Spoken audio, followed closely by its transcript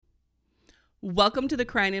Welcome to the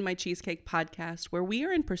Crying in My Cheesecake podcast, where we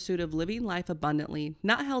are in pursuit of living life abundantly,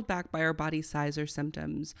 not held back by our body size or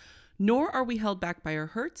symptoms, nor are we held back by our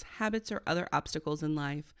hurts, habits, or other obstacles in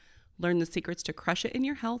life. Learn the secrets to crush it in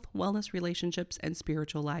your health, wellness, relationships, and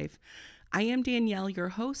spiritual life. I am Danielle, your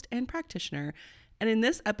host and practitioner, and in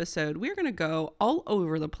this episode, we're going to go all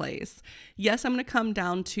over the place. Yes, I'm going to come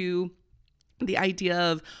down to the idea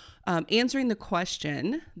of answering the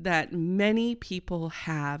question that many people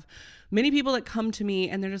have. Many people that come to me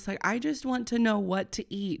and they're just like, I just want to know what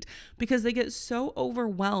to eat, because they get so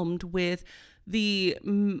overwhelmed with the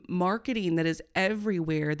marketing that is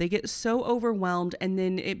everywhere. They get so overwhelmed, and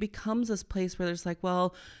then it becomes this place where there's like,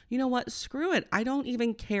 well, you know what? Screw it. I don't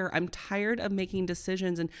even care. I'm tired of making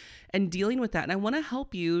decisions and dealing with that. And I want to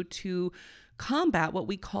help you to combat what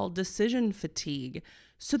we call decision fatigue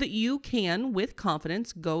so that you can, with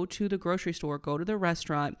confidence, go to the grocery store, go to the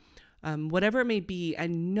restaurant, whatever it may be,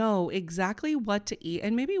 and know exactly what to eat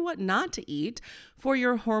and maybe what not to eat for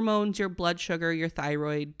your hormones, your blood sugar, your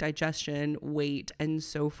thyroid, digestion, weight, and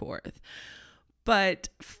so forth. But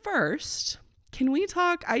first, can we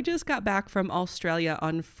talk? I just got back from Australia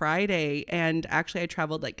on Friday, and actually I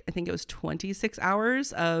traveled I think it was 26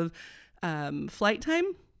 hours of flight time.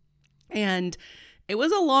 And it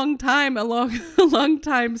was a long time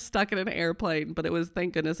stuck in an airplane, but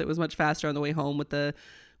thank goodness it was much faster on the way home with the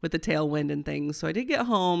tailwind and things. So I did get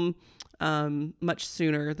home much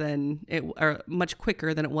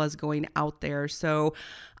quicker than it was going out there. So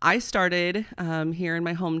I started here in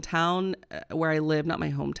my hometown where I live, not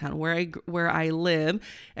my hometown, where I live,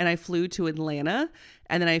 and I flew to Atlanta,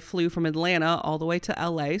 and then I flew from Atlanta all the way to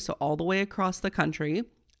LA, so all the way across the country.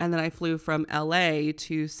 And then I flew from LA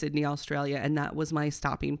to Sydney, Australia, and that was my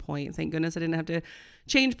stopping point. Thank goodness I didn't have to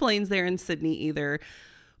change planes there in Sydney either.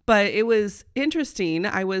 But it was interesting.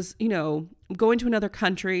 I was, going to another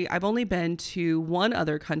country. I've only been to one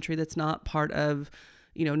other country that's not part of,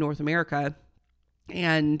 North America.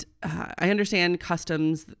 And I understand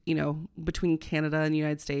customs, between Canada and the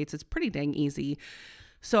United States. It's pretty dang easy.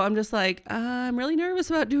 So I'm just like, I'm really nervous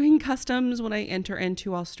about doing customs when I enter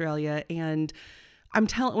into Australia. And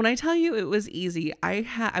when I tell you it was easy,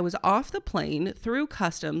 I was off the plane, through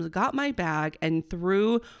customs, got my bag, and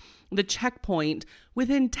through the checkpoint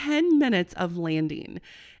within 10 minutes of landing.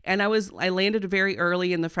 And I landed very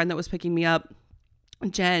early, and the friend that was picking me up,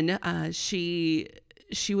 Jen, she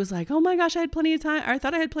was like, oh my gosh, I had plenty of time. I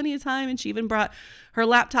thought I had plenty of time. And she even brought her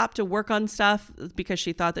laptop to work on stuff because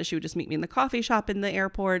she thought that she would just meet me in the coffee shop in the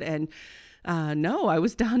airport. And no, I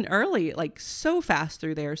was done early, so fast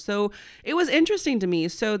through there. So it was interesting to me.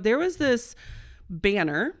 So there was this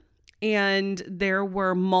banner, and there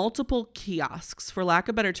were multiple kiosks, for lack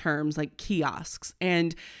of better terms, kiosks.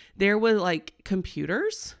 And there were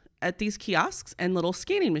computers at these kiosks and little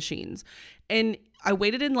scanning machines. And I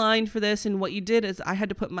waited in line for this. And what you did is I had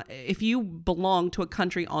to put if you belong to a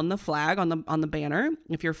country on the flag, on the banner,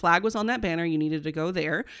 if your flag was on that banner, you needed to go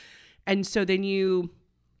there. And so then you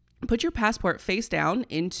put your passport face down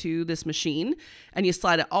into this machine, and you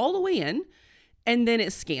slide it all the way in, and then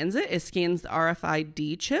it scans the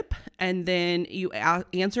RFID chip, and then you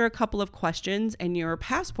answer a couple of questions, and your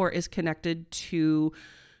passport is connected to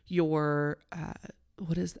your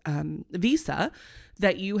visa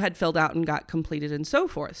that you had filled out and got completed and so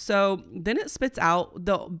forth. So then it spits out,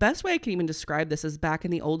 the best way I can even describe this is back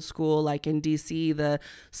in the old school, in DC, the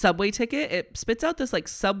subway ticket. It spits out this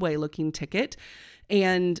subway looking ticket,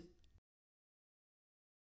 and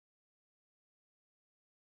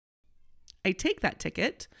I take that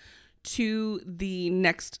ticket to the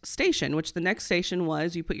next station, which the next station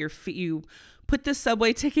was you put the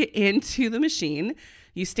subway ticket into the machine,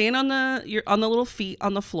 you stand on the little feet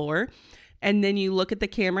on the floor, and then you look at the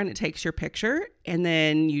camera and it takes your picture, and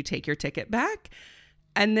then you take your ticket back.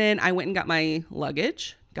 And then I went and got my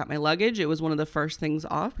luggage. It was one of the first things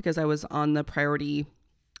off because I was on the priority.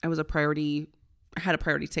 I had a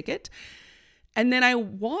priority ticket. And then I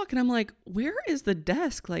walk and I'm like, where is the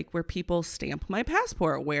desk where people stamp my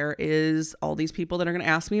passport? Where is all these people that are going to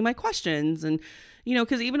ask me my questions? And,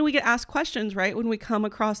 because even we get asked questions, right, when we come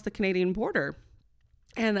across the Canadian border.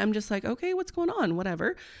 And I'm just like, okay, what's going on?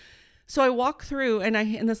 Whatever. So I walk through, and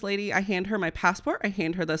this lady, I hand her my passport, I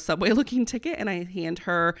hand her the subway looking ticket, and I hand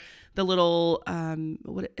her the little,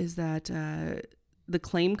 what is that? The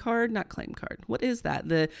claim card, not claim card. What is that?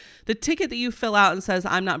 The ticket that you fill out and says,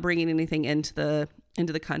 I'm not bringing anything into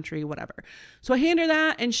the country, whatever. So I hand her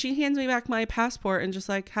that, and she hands me back my passport and just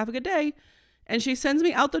have a good day. And she sends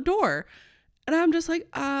me out the door. And I'm just like,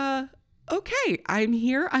 okay, I'm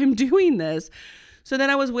here. I'm doing this. So then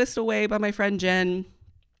I was whisked away by my friend Jen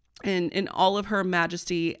in all of her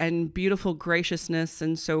majesty and beautiful graciousness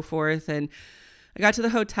and so forth. And I got to the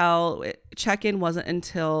hotel. Check-in wasn't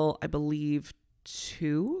until, I believe,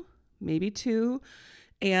 2, maybe 2.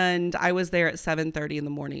 And I was there at 7:30 in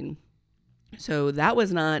the morning. So that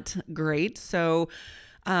was not great. So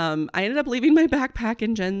I ended up leaving my backpack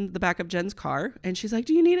in the back of Jen's car. And she's like,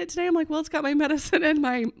 do you need it today? I'm like, well, it's got my medicine and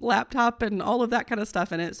my laptop and all of that kind of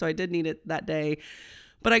stuff in it. So I did need it that day.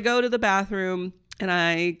 But I go to the bathroom and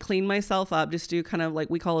I clean myself up, just do kind of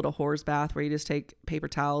like, we call it a whore's bath, where you just take paper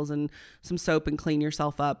towels and some soap and clean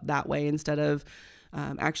yourself up that way instead of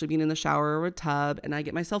actually being in the shower or a tub. And I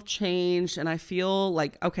get myself changed and I feel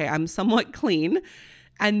like, okay, I'm somewhat clean.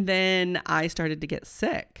 And then I started to get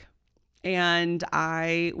sick. And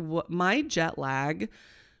my jet lag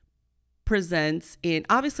presents in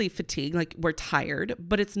obviously fatigue, like we're tired,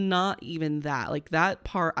 but it's not even that. Like that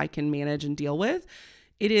part I can manage and deal with.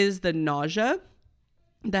 It is the nausea,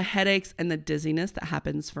 the headaches, and the dizziness that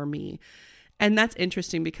happens for me. And that's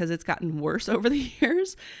interesting because it's gotten worse over the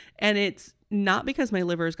years. And it's not because my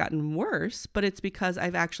liver has gotten worse, but it's because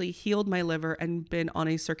I've actually healed my liver and been on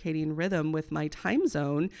a circadian rhythm with my time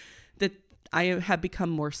zone that I have become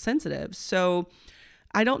more sensitive. So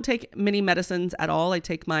I don't take many medicines at all. I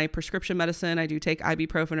take my prescription medicine. I do take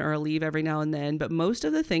ibuprofen or Aleve every now and then, but most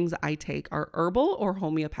of the things I take are herbal or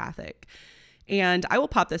homeopathic. And I will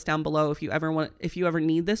pop this down below if you ever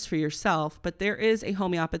need this for yourself. But there is a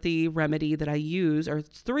homeopathy remedy that I use, or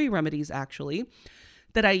 3 remedies actually,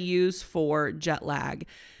 that I use for jet lag.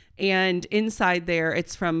 And inside there,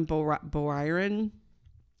 it's from Boiron.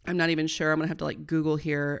 I'm not even sure. I'm going to have to like Google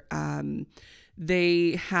here.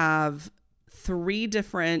 They have 3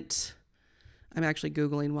 different, I'm actually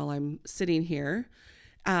Googling while I'm sitting here.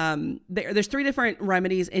 There's 3 different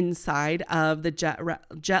remedies inside of the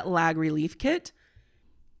jet lag relief kit.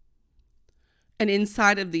 And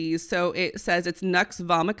inside of these, so it says it's Nux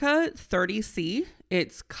vomica 30C,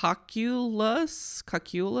 it's Cocculus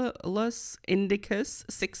indicus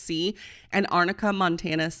 6C, and Arnica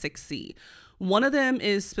montana 6C. One of them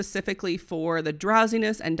is specifically for the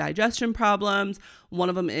drowsiness and digestion problems. One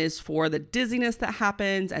of them is for the dizziness that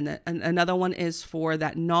happens. And another one is for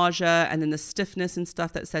that nausea and then the stiffness and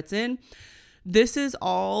stuff that sets in. This is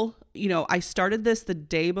all, I started this the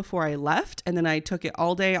day before I left, and then I took it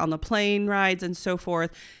all day on the plane rides and so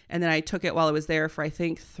forth. And then I took it while I was there for, I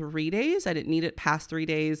think, 3 days. I didn't need it past 3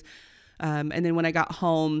 days. And then when I got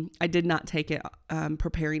home, I did not take it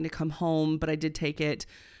preparing to come home, but I did take it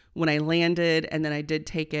when I landed, and then I did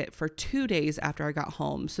take it for 2 days after I got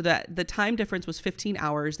home. So that the time difference was 15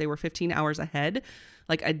 hours. They were 15 hours ahead,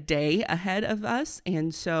 like a day ahead of us.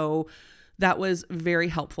 And so that was very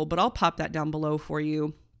helpful, but I'll pop that down below for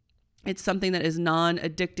you. It's something that is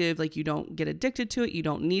non-addictive. Like you don't get addicted to it. You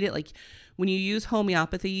don't need it. Like when you use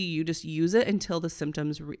homeopathy, you just use it until the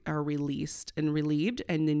symptoms are released and relieved,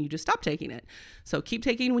 and then you just stop taking it. So keep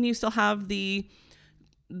taking when you still have the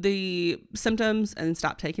symptoms, and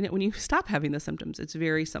stop taking it when you stop having the symptoms. It's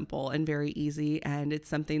very simple and very easy. And it's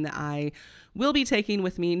something that I will be taking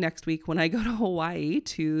with me next week when I go to Hawaii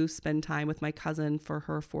to spend time with my cousin for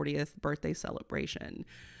her 40th birthday celebration.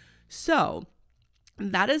 So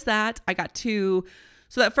that is that. So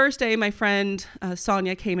that first day, my friend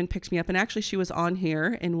Sonia came and picked me up, and actually she was on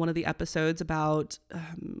here in one of the episodes about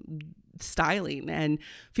styling and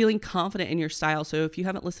feeling confident in your style. So if you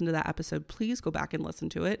haven't listened to that episode, please go back and listen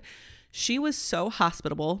to it. She was so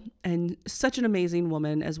hospitable and such an amazing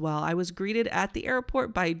woman as well. I was greeted at the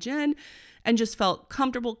airport by Jen and just felt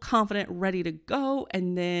comfortable, confident, ready to go.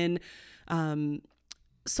 And then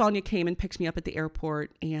Sonia came and picked me up at the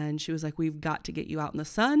airport, and she was like, we've got to get you out in the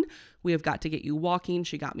sun. We have got to get you walking.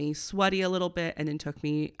 She got me sweaty a little bit and then took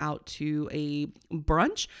me out to a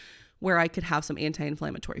brunch where I could have some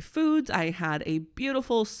anti-inflammatory foods. I had a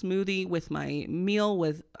beautiful smoothie with my meal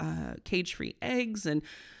with cage-free eggs and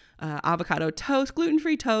avocado toast,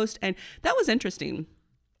 gluten-free toast. And that was interesting.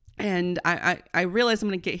 And I realized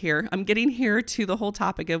I'm getting here to the whole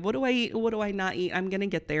topic of what do I eat? What do I not eat? I'm going to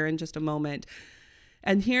get there in just a moment.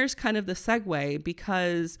 And here's kind of the segue,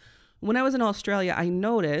 because when I was in Australia, I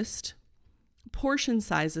noticed portion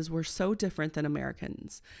sizes were so different than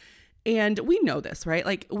Americans. And we know this, right?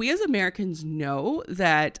 Like we as Americans know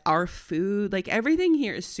that our food, like everything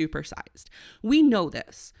here is supersized. We know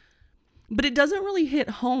this, but it doesn't really hit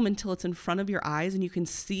home until it's in front of your eyes and you can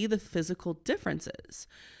see the physical differences.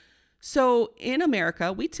 So in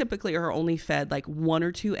America, we typically are only fed like 1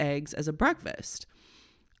 or 2 eggs as a breakfast.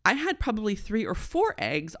 I had probably 3 or 4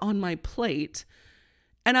 eggs on my plate.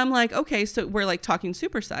 And I'm like, okay, so we're like talking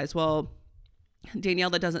supersize. Well, Danielle,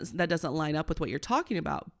 that doesn't line up with what you're talking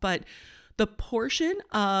about. But The portion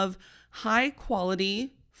of high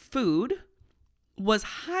quality food was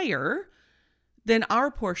higher than our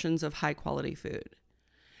portions of high quality food.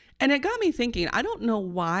 And it got me thinking, I don't know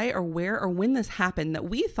why or where or when this happened, that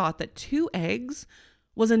we thought that 2 eggs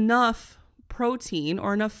was enough protein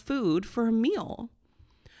or enough food for a meal.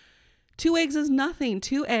 2 eggs is nothing.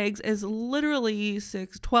 2 eggs is literally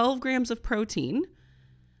 12 grams of protein.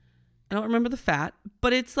 I don't remember the fat,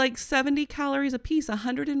 but it's like 70 calories a piece,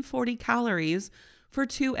 140 calories for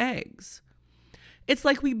 2 eggs. It's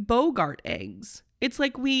like we bogart eggs. It's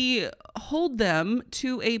like we hold them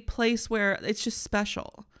to a place where it's just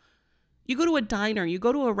special. You go to a diner, you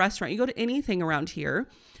go to a restaurant, you go to anything around here,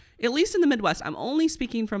 at least in the Midwest. I'm only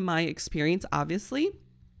speaking from my experience, obviously,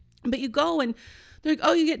 but you go and they're like,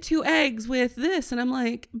 oh, you get 2 eggs with this. And I'm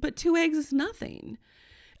like, but 2 eggs is nothing.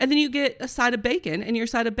 And then you get a side of bacon, and your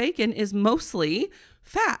side of bacon is mostly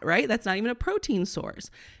fat, right? That's not even a protein source.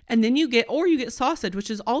 And then you get sausage, which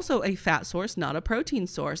is also a fat source, not a protein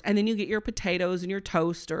source. And then you get your potatoes and your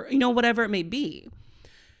toast, or, whatever it may be.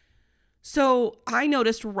 So I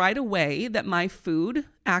noticed right away that my food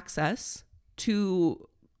access to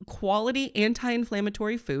quality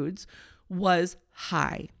anti-inflammatory foods was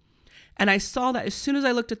high. And I saw that as soon as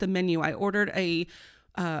I looked at the menu. I ordered a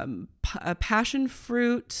passion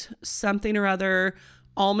fruit, something or other,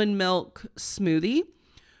 almond milk smoothie,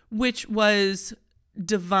 which was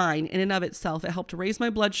divine in and of itself. It helped raise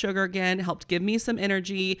my blood sugar again, it helped give me some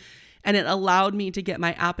energy, and it allowed me to get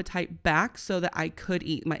my appetite back so that I could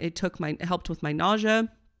eat. It helped with my nausea,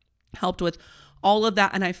 helped with all of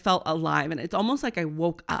that, and I felt alive. And it's almost like I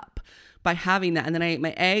woke up by having that. And then I ate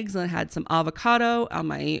my eggs, and I had some avocado on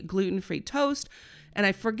my gluten-free toast. And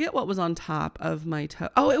I forget what was on top of my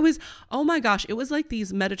toast. Oh my gosh, it was like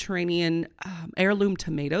these Mediterranean heirloom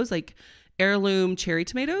tomatoes, like heirloom cherry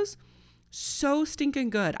tomatoes. So stinking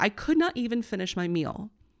good. I could not even finish my meal.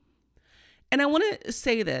 And I want to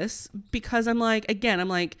say this because I'm like,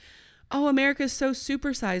 oh, America's so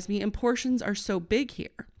supersized me and portions are so big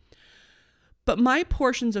here. But my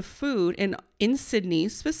portions of food in Sydney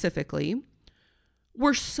specifically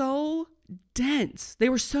were so dense. They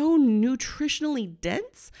were so nutritionally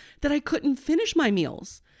dense that I couldn't finish my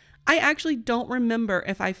meals. I actually don't remember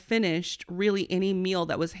if I finished really any meal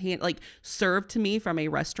that was served to me from a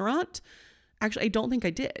restaurant. Actually, I don't think I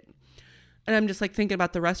did. And I'm just like thinking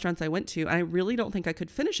about the restaurants I went to, and I really don't think I could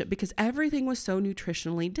finish it because everything was so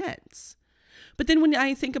nutritionally dense. But then when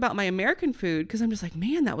I think about my American food, because I'm just like,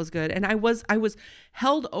 man, that was good. And I was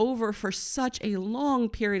held over for such a long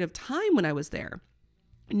period of time when I was there.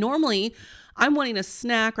 Normally, I'm wanting a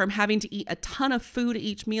snack or I'm having to eat a ton of food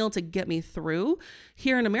each meal to get me through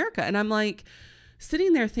here in America. And I'm like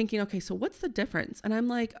sitting there thinking, okay, so what's the difference? And I'm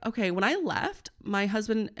like, okay, when I left, my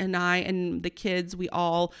husband and I and the kids, we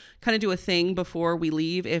all kind of do a thing before we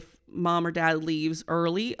leave. If mom or dad leaves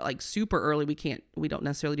early, like super early, we don't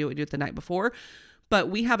necessarily do it. We do it the night before, but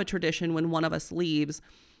we have a tradition when one of us leaves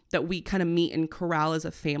that we kind of meet and corral as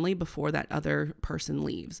a family before that other person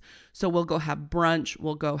leaves. So we'll go have brunch,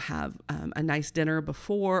 we'll go have a nice dinner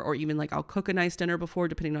before, or even I'll cook a nice dinner before,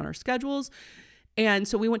 depending on our schedules. And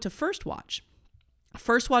so we went to First Watch.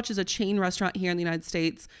 First Watch is a chain restaurant here in the United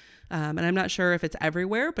States. And I'm not sure if it's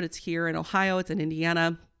everywhere, but it's here in Ohio, it's in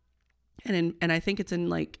Indiana, and I think it's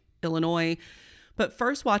in Illinois. But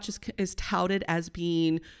First Watch is touted as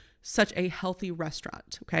being such a healthy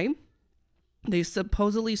restaurant, okay? They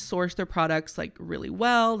supposedly source their products really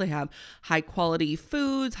well. They have high quality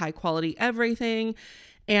foods, high quality everything.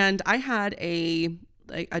 And I had a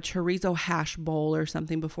chorizo hash bowl or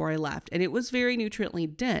something before I left, and it was very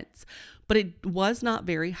nutriently dense, but it was not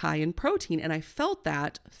very high in protein. And I felt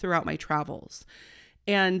that throughout my travels.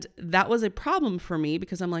 And that was a problem for me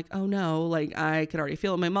because I'm like, oh no, I could already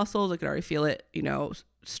feel it in my muscles. I could already feel it,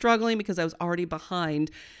 struggling because I was already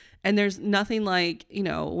behind. And there's nothing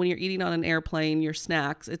when you're eating on an airplane, your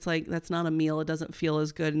snacks, it's that's not a meal. It doesn't feel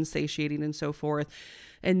as good and satiating and so forth.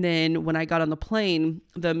 And then when I got on the plane,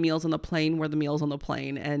 the meals on the plane were the meals on the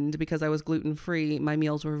plane. And because I was gluten-free, my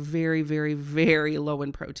meals were very, very, very low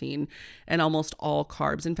in protein and almost all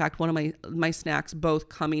carbs. In fact, one of my snacks, both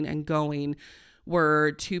coming and going,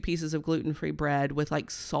 were 2 pieces of gluten-free bread with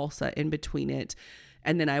salsa in between it.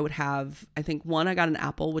 And then I would have, I think I got an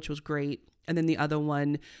apple, which was great. And then the other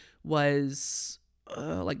one was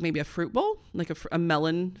maybe a fruit bowl, a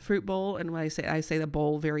melon fruit bowl. And when I say the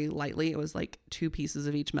bowl very lightly, it was 2 pieces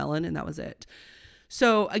of each melon, and that was it.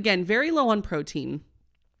 So again, very low on protein.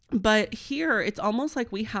 But here it's almost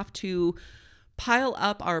like we have to pile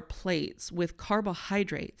up our plates with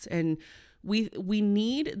carbohydrates, and we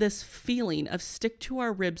need this feeling of stick to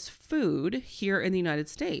our ribs food here in the United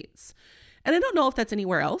States. And I don't know if that's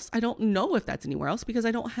anywhere else. I don't know if that's anywhere else because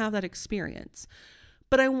I don't have that experience.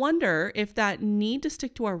 But I wonder if that need to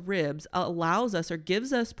stick to our ribs allows us or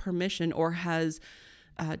gives us permission or has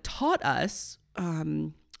taught us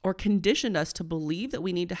or conditioned us to believe that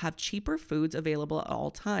we need to have cheaper foods available at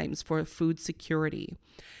all times for food security.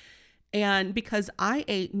 And because I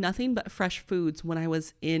ate nothing but fresh foods when I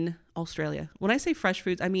was in Australia. When I say fresh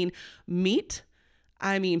foods, I mean meat,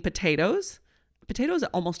 I mean potatoes at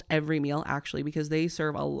almost every meal, actually, because they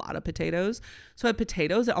serve a lot of potatoes. So I had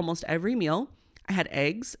potatoes at almost every meal. I had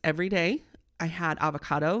eggs every day. I had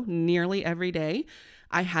avocado nearly every day.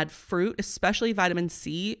 I had fruit, especially vitamin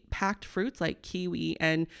C packed fruits like kiwi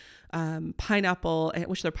and pineapple,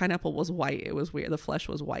 which their pineapple was white. It was weird. The flesh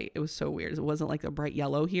was white. It was so weird. It wasn't like a bright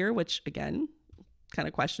yellow here, which again, kind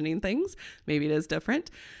of questioning things. Maybe it is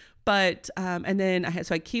different. But, and then I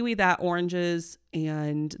had kiwi, that, oranges,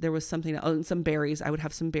 and there was something, and some berries. I would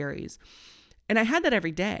have some berries. And I had that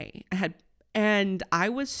every day. And I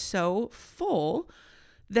was so full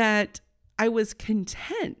that I was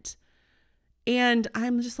content. And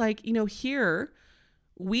I'm just like, here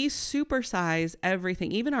we supersize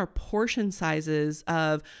everything. Even our portion sizes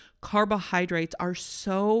of carbohydrates are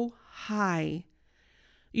so high.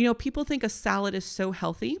 People think a salad is so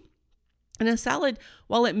healthy. And a salad,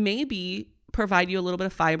 while it may provide you a little bit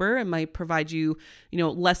of fiber, it might provide you,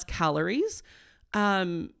 less calories.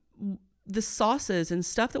 The sauces and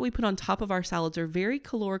stuff that we put on top of our salads are very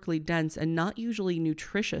calorically dense and not usually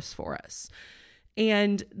nutritious for us.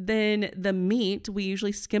 And then the meat, we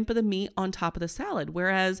usually skimp of the meat on top of the salad.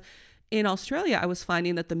 Whereas in Australia, I was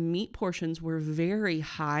finding that the meat portions were very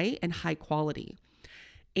high and high quality.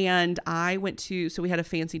 And so we had a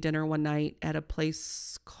fancy dinner one night at a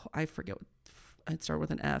place, I forget, it started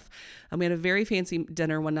with an F. We had a very fancy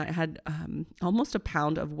dinner one night. I had almost a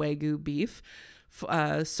pound of Wagyu beef,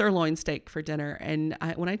 sirloin steak for dinner. And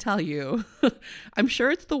when I tell you, I'm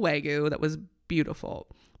sure it's the Wagyu that was beautiful.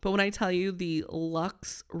 But when I tell you the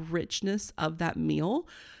luxe richness of that meal,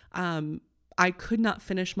 I could not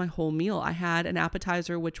finish my whole meal. I had an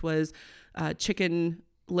appetizer, which was chicken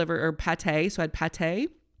liver or pate. So I had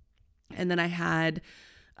pate. And then I had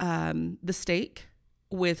the steak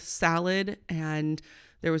with salad, and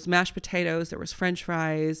there was mashed potatoes, there was French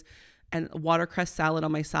fries, and watercress salad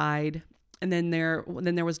on my side. And then there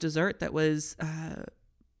was dessert that was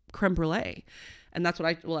creme brulee. And that's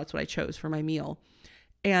what I chose for my meal.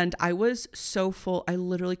 And I was so full, I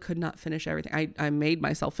literally could not finish everything. I made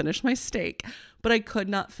myself finish my steak, but I could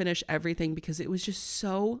not finish everything because it was just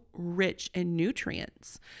so rich in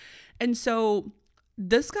nutrients. And so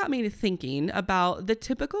this got me to thinking about the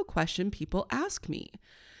typical question people ask me.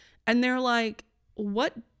 And they're like,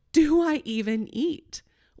 what do I even eat?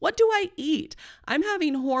 What do I eat? I'm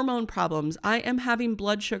having hormone problems. I am having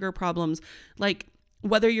blood sugar problems. Like,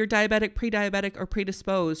 whether you're diabetic, pre-diabetic, or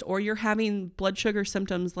predisposed, or you're having blood sugar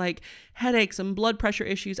symptoms like headaches and blood pressure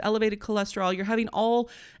issues, elevated cholesterol, you're having all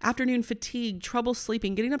afternoon fatigue, trouble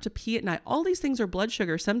sleeping, getting up to pee at night. All these things are blood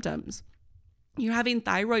sugar symptoms. You're having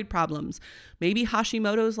thyroid problems, maybe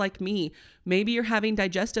Hashimoto's like me. Maybe you're having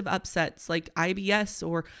digestive upsets like IBS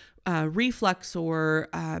or reflux or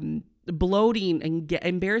bloating and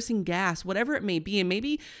embarrassing gas, whatever it may be. And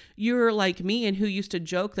maybe you're like me and who used to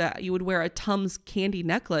joke that you would wear a Tums candy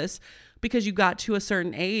necklace because you got to a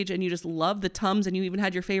certain age and you just love the Tums, and you even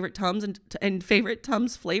had your favorite Tums and favorite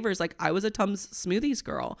Tums flavors. Like I was a Tums smoothies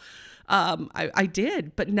girl. I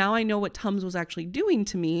did, but now I know what Tums was actually doing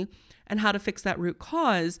to me and how to fix that root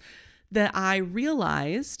cause, that I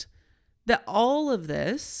realized that all of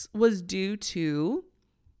this was due to,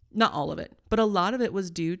 not all of it, but a lot of it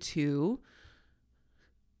was due to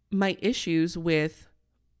my issues with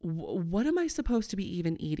what am I supposed to be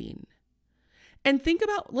even eating? And think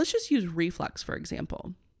about, let's just use reflux, for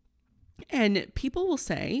example. And people will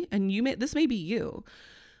say, and this may be you,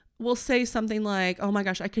 will say something like, oh my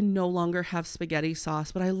gosh, I can no longer have spaghetti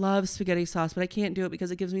sauce, but I love spaghetti sauce, but I can't do it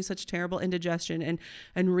because it gives me such terrible indigestion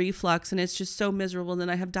and reflux, and it's just so miserable. And then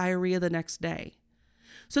I have diarrhea the next day.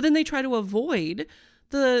 So then they try to avoid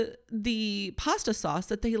the pasta sauce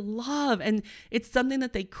that they love, and it's something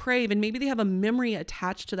that they crave, and maybe they have a memory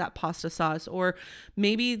attached to that pasta sauce, or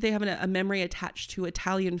maybe they have a memory attached to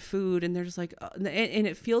Italian food, and they're just like, and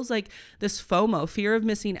it feels like this FOMO, fear of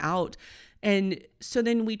missing out. And so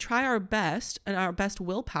then we try our best and our best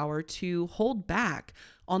willpower to hold back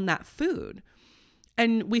on that food.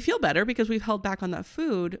 And we feel better because we've held back on that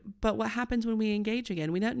food. But what happens when we engage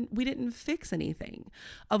again? We didn't fix anything.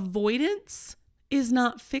 Avoidance is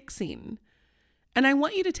not fixing. And I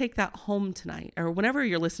want you to take that home tonight, or whenever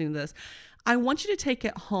you're listening to this. I want you to take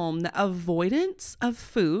it home. The avoidance of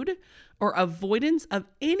food or avoidance of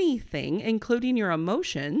anything, including your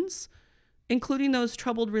emotions, including those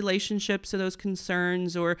troubled relationships or those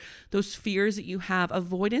concerns or those fears that you have,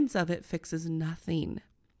 avoidance of it fixes nothing.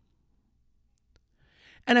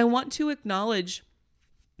 And I want to acknowledge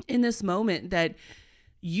in this moment that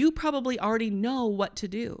you probably already know what to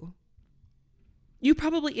do. You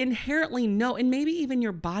probably inherently know, and maybe even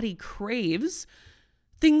your body craves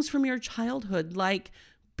things from your childhood, like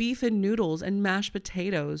beef and noodles and mashed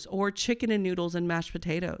potatoes, or chicken and noodles and mashed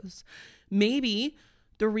potatoes. Maybe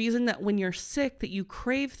the reason that when you're sick that you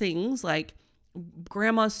crave things like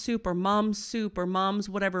grandma's soup or mom's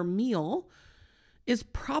whatever meal is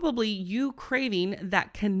probably you craving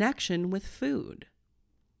that connection with food.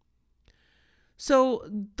 So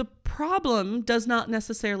the problem does not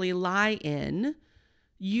necessarily lie in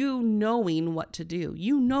you knowing what to do.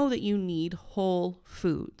 You know that you need whole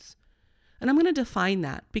foods. And I'm going to define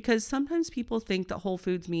that because sometimes people think that whole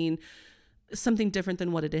foods mean something different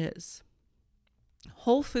than what it is.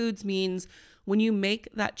 Whole foods means when you make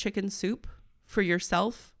that chicken soup for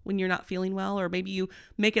yourself when you're not feeling well, or maybe you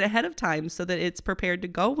make it ahead of time so that it's prepared to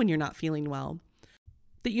go when you're not feeling well,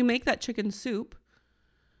 that you make that chicken soup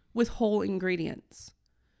with whole ingredients,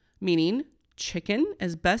 meaning chicken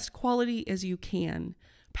as best quality as you can.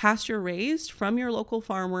 Pasture raised from your local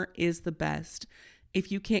farmer is the best.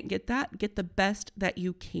 If you can't get that, get the best that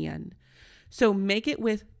you can. So make it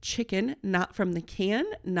with chicken, not from the can,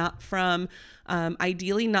 not from,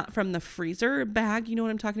 ideally not from the freezer bag. You know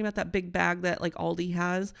what I'm talking about? That big bag that like Aldi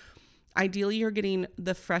has. Ideally, you're getting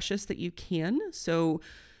the freshest that you can. So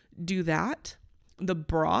do that. The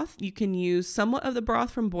broth, you can use somewhat of the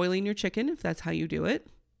broth from boiling your chicken if that's how you do it.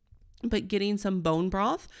 But getting some bone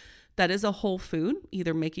broth, that is a whole food,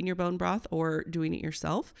 either making your bone broth or doing it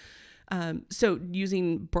yourself. So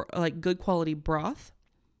using like good quality broth.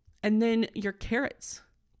 And then your carrots,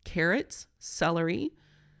 celery.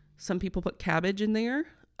 Some people put cabbage in there,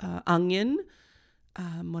 onion.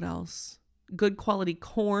 What else? Good quality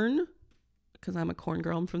corn, because I'm a corn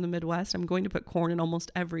girl. I'm from the Midwest. I'm going to put corn in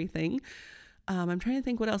almost everything. I'm trying to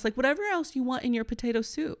think what else, like whatever else you want in your potato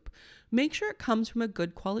soup, make sure it comes from a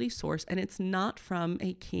good quality source and it's not from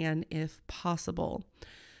a can if possible.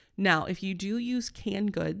 Now, if you do use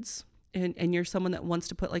canned goods and you're someone that wants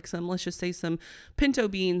to put like some, let's just say some pinto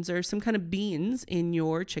beans or some kind of beans in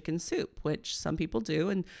your chicken soup, which some people do,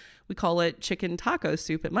 and we call it chicken taco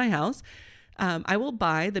soup at my house, I will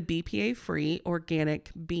buy the BPA-free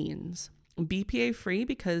organic beans. BPA free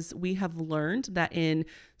because we have learned that in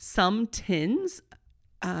some tins,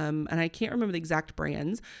 and I can't remember the exact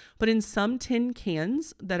brands, but in some tin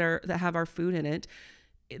cans that have our food in it,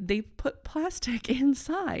 they put plastic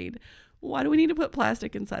inside. Why do we need to put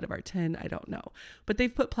plastic inside of our tin? I don't know, but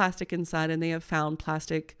they've put plastic inside and they have found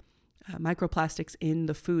plastic, microplastics in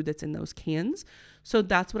the food that's in those cans. So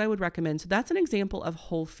that's what I would recommend. So that's an example of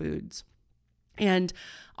whole foods. And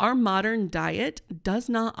our modern diet does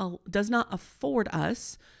not afford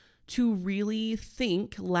us to really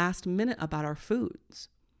think last minute about our foods.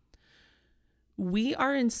 We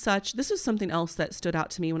are in this is something else that stood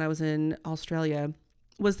out to me when I was in Australia,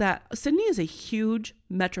 was that Sydney is a huge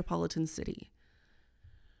metropolitan city.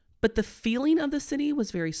 But the feeling of the city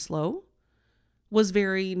was very slow, was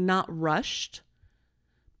very not rushed.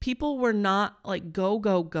 People were not like go,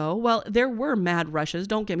 go, go. Well, there were mad rushes.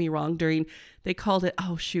 Don't get me wrong. They called it,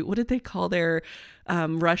 what did they call their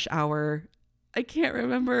rush hour? I can't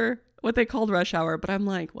remember what they called rush hour, but I'm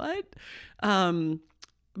like, what?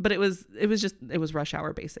 But it was rush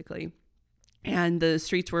hour basically. And the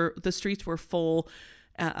streets were full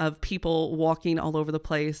of people walking all over the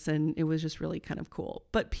place. And it was just really kind of cool.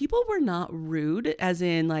 But people were not rude, as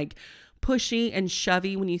in like pushy and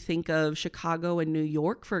shovey when you think of Chicago and New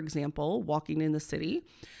York, for example, walking in the city.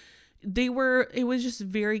 It was just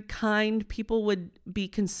very kind. People would be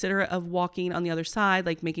considerate of walking on the other side,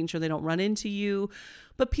 like making sure they don't run into you.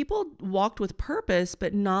 But people walked with purpose,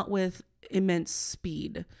 but not with immense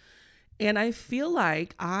speed. And I feel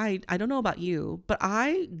like I don't know about you, but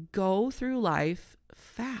I go through life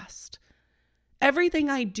fast.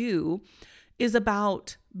 Everything I do is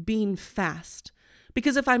about being fast.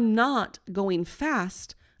 Because if I'm not going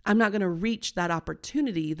fast, I'm not going to reach that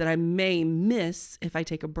opportunity that I may miss if I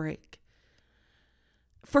take a break.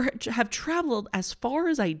 Have traveled as far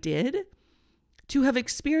as I did, to have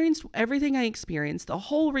experienced everything I experienced, the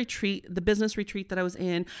whole retreat, the business retreat that I was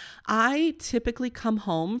in, I typically come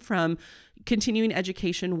home from continuing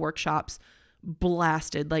education workshops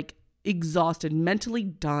blasted, like exhausted, mentally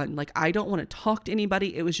done. Like I don't want to talk to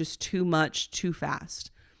anybody. It was just too much, too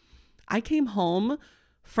fast. I came home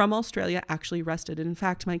from Australia actually rested. And in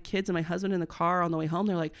fact, my kids and my husband in the car on the way home,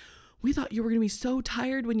 they're like, we thought you were going to be so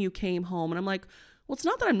tired when you came home. And I'm like, well, it's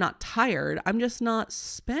not that I'm not tired. I'm just not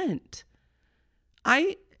spent.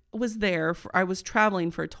 I was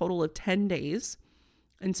traveling for a total of 10 days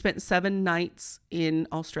and spent 7 nights in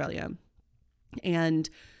Australia. And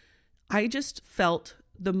I just felt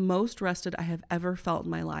the most rested I have ever felt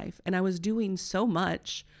in my life. And I was doing so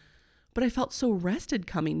much, but I felt so rested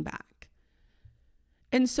coming back.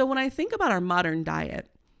 And so when I think about our modern diet,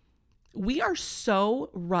 we are so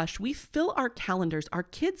rushed. We fill our calendars, our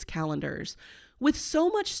kids' calendars, with so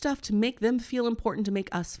much stuff to make them feel important, to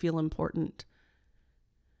make us feel important.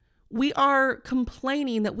 We are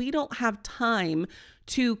complaining that we don't have time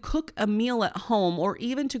to cook a meal at home or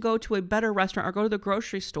even to go to a better restaurant or go to the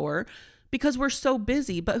grocery store because we're so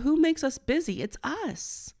busy. But who makes us busy? It's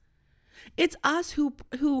us. It's us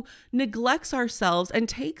who neglects ourselves and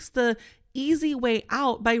takes the easy way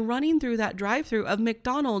out by running through that drive-through of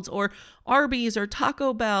McDonald's or Arby's or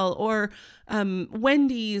Taco Bell or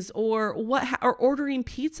Wendy's or or ordering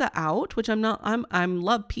pizza out, which I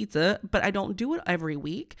love pizza, but I don't do it every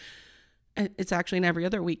week. It's actually an every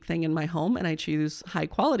other week thing in my home, and I choose high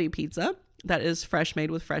quality pizza that is fresh,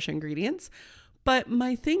 made with fresh ingredients. But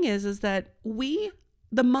my thing is that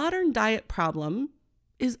the modern diet problem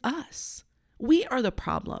is us. We are the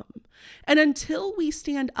problem. And until we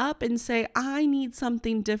stand up and say, I need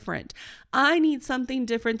something different. I need something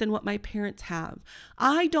different than what my parents have.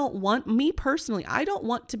 Me personally, I don't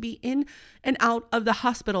want to be in and out of the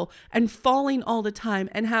hospital and falling all the time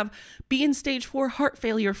and be in stage 4 heart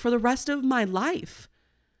failure for the rest of my life.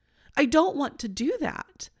 I don't want to do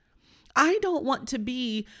that. I don't want to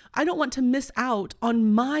miss out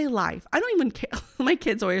on my life. I don't even care. My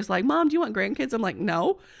kids always like, Mom, do you want grandkids? I'm like,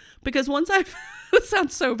 no. Because this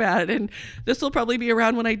sounds so bad, and this will probably be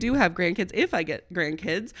around when I do have grandkids, if I get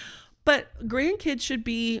grandkids, but grandkids should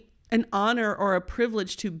be an honor or a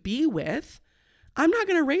privilege to be with. I'm not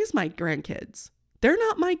going to raise my grandkids. They're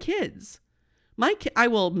not my kids. I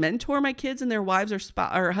will mentor my kids and their wives or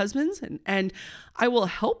husbands, and I will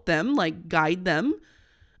help them, like guide them,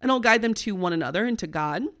 and I'll guide them to one another and to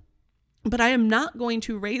God, but I am not going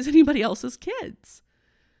to raise anybody else's kids.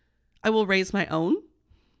 I will raise my own.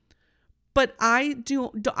 But I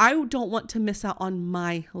don't want to miss out on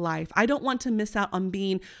my life. I don't want to miss out on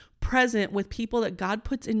being present with people that God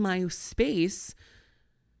puts in my space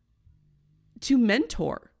to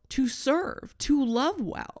mentor, to serve, to love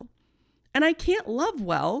well. And I can't love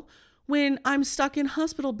well when I'm stuck in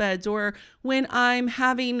hospital beds or when I'm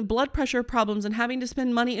having blood pressure problems and having to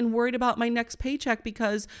spend money and worried about my next paycheck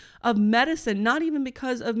because of medicine, not even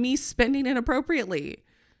because of me spending inappropriately.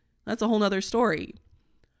 That's a whole nother story.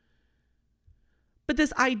 But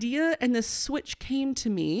this idea and this switch came to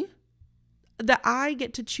me that I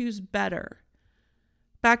get to choose better.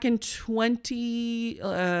 Back in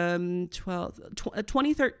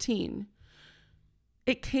 2013,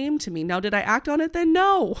 it came to me. Now, did I act on it then?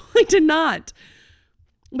 No, I did not.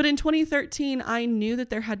 But in 2013, I knew that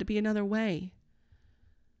there had to be another way.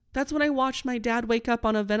 That's when I watched my dad wake up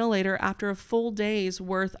on a ventilator after a full day's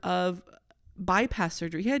worth of bypass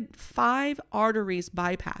surgery. He had 5 arteries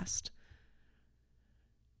bypassed.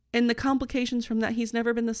 And the complications from that, he's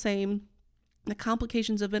never been the same. The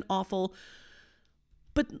complications have been awful.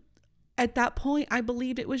 But at that point, I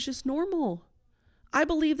believed it was just normal. I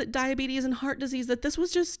believed that diabetes and heart disease, that this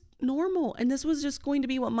was just normal. And this was just going to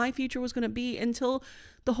be what my future was going to be until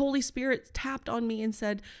the Holy Spirit tapped on me and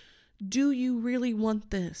said, do you really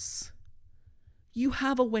want this? You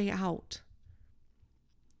have a way out.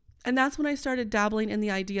 And that's when I started dabbling in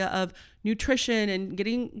the idea of nutrition and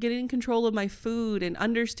getting control of my food and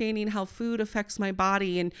understanding how food affects my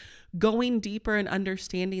body and going deeper and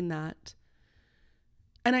understanding that.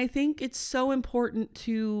 And I think it's so important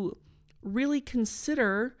to really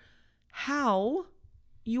consider how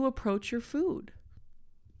you approach your food.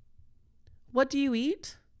 What do you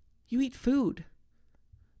eat? You eat food.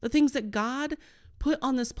 The things that God put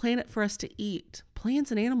on this planet for us to eat,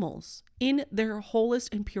 plants and animals, in their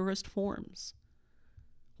wholest and purest forms.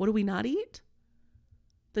 What do we not eat?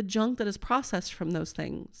 The junk that is processed from those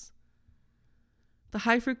things. The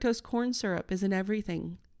high fructose corn syrup is in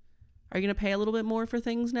everything. Are you going to pay a little bit more for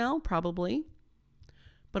things now? Probably.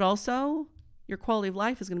 But also, your quality of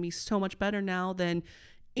life is going to be so much better now than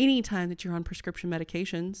any time that you're on prescription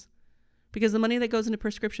medications. Because the money that goes into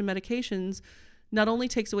prescription medications not only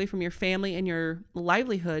takes away from your family and your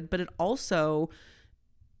livelihood, but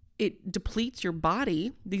it depletes your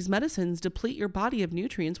body. These medicines deplete your body of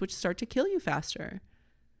nutrients, which start to kill you faster.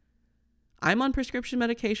 I'm on prescription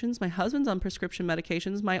medications. My husband's on prescription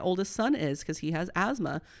medications. My oldest son is, because he has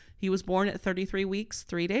asthma. He was born at 33 weeks,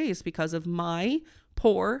 3 days because of my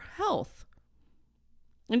poor health.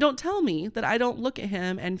 And don't tell me that I don't look at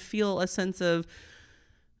him and feel a sense of,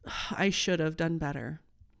 I should have done better.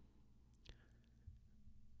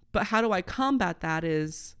 But how do I combat that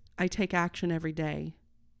is I take action every day,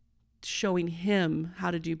 showing him how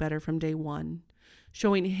to do better from day one,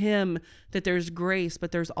 showing him that there's grace,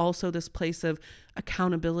 but there's also this place of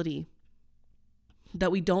accountability,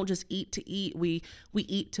 that we don't just eat to eat. We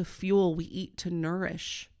eat to fuel. We eat to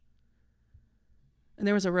nourish. And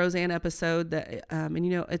there was a Roseanne episode that, and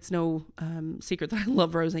you know, it's no secret that I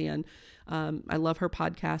love Roseanne. I love her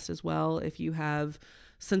podcast as well. If you have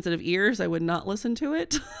sensitive ears, I would not listen to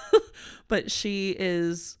it, but she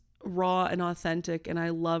is raw and authentic and I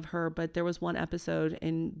love her. But there was one episode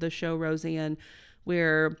in the show Roseanne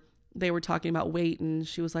where they were talking about weight and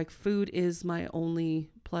she was like, food is my only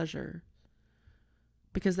pleasure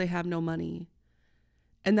because they have no money.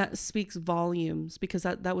 And that speaks volumes because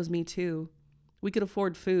that was me too. We could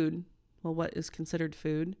afford food. Well, what is considered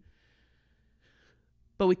food?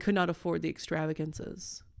 But we could not afford the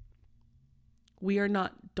extravagances. We are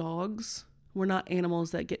not dogs. We're not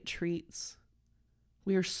animals that get treats.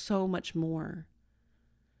 We are so much more.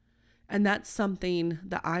 And that's something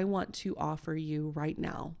that I want to offer you right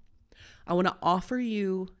now. I want to offer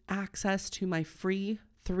you access to my free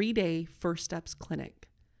 3-day First Steps clinic.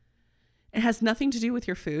 It has nothing to do with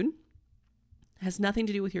your food. It has nothing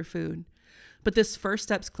to do with your food. But this First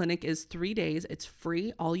Steps clinic is 3 days. It's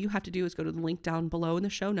free. All you have to do is go to the link down below in the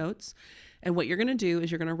show notes. And what you're going to do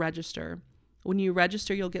is you're going to register. When you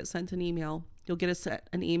register, you'll get sent an email. You'll get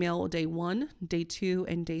an email day 1, day 2,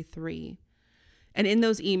 and day 3. And in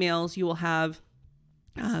those emails, you will have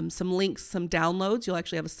some links, some downloads. You'll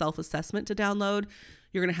actually have a self-assessment to download.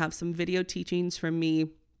 You're going to have some video teachings from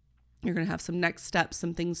me. You're going to have some next steps,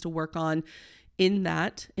 some things to work on in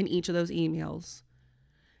each of those emails.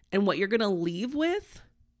 And what you're going to leave with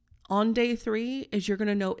on day 3 is you're going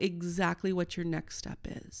to know exactly what your next step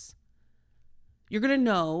is. You're going to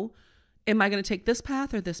know, am I going to take this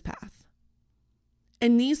path or this path?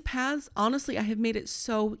 And these paths, honestly, I have made it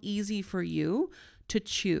so easy for you to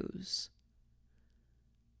choose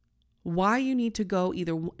why you need to go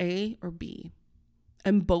either A or B.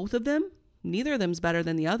 And both of them, neither of them is better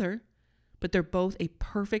than the other, but they're both a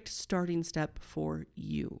perfect starting step for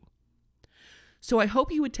you. So I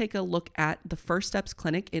hope you would take a look at the First Steps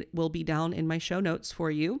Clinic. It will be down in my show notes for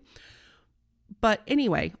you. But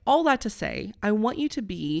anyway, all that to say, I want you to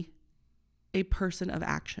be a person of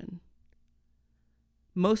action.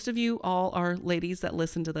 Most of you all are ladies that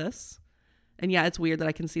listen to this. And yeah, it's weird that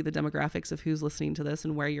I can see the demographics of who's listening to this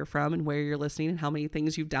and where you're from and where you're listening and how many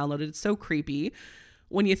things you've downloaded. It's so creepy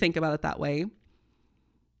when you think about it that way.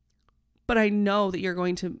 But I know that you're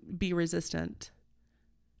going to be resistant.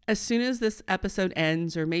 As soon as this episode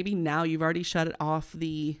ends, or maybe now you've already shut it off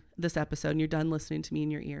this episode and you're done listening to me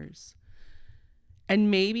in your ears.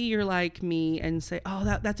 And maybe you're like me and say, oh,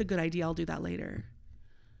 that's a good idea. I'll do that later.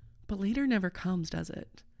 But later never comes, does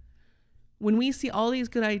it? When we see all these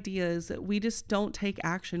good ideas, we just don't take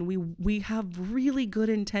action. We have really good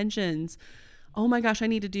intentions. Oh my gosh, I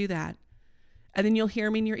need to do that. And then you'll hear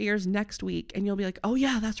me in your ears next week and you'll be like, oh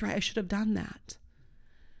yeah, that's right. I should have done that.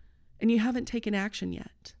 And you haven't taken action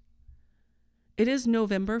yet. It is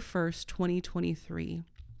November 1st, 2023.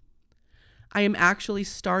 I am actually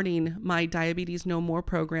starting my Diabetes No More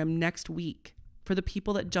program next week for the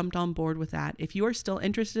people that jumped on board with that. If you are still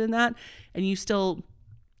interested in that and you still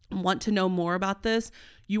want to know more about this,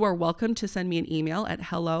 you are welcome to send me an email at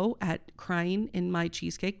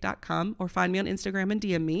hello@cryinginmycheesecake.com or find me on Instagram and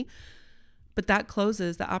DM me. But that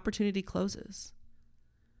opportunity closes.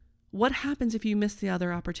 What happens if you miss the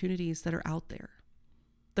other opportunities that are out there?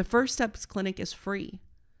 The First Steps Clinic is free.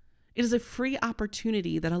 It is a free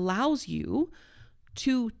opportunity that allows you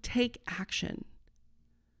to take action,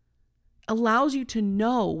 allows you to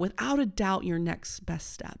know without a doubt your next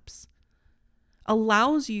best steps,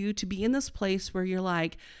 allows you to be in this place where you're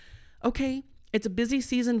like, okay, it's a busy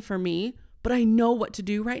season for me, but I know what to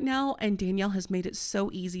do right now. And Danielle has made it so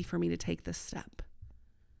easy for me to take this step.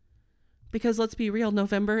 Because let's be real,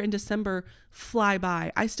 November and December fly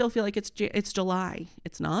by. I still feel like it's July.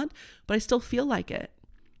 It's not, but I still feel like it.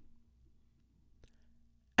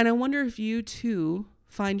 And I wonder if you too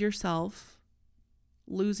find yourself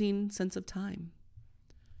losing sense of time.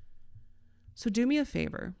 So do me a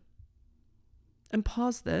favor and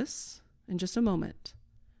pause this in just a moment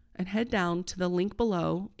and head down to the link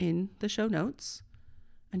below in the show notes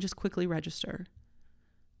and just quickly register.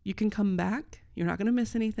 You can come back. You're not going to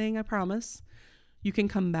miss anything, I promise. You can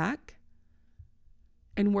come back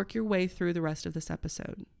and work your way through the rest of this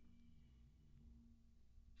episode.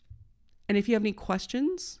 And if you have any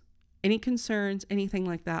questions, any concerns, anything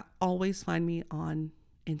like that, always find me on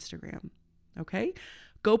Instagram. Okay?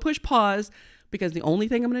 Go push pause because the only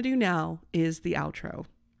thing I'm going to do now is the outro.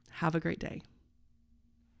 Have a great day.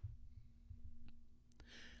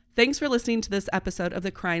 Thanks for listening to this episode of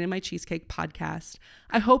the Crying in My Cheesecake podcast.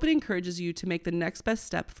 I hope it encourages you to make the next best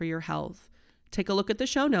step for your health. Take a look at the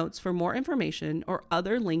show notes for more information or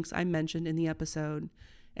other links I mentioned in the episode.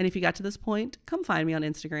 And if you got to this point, come find me on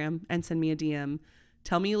Instagram and send me a DM.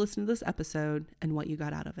 Tell me you listened to this episode and what you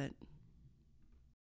got out of it.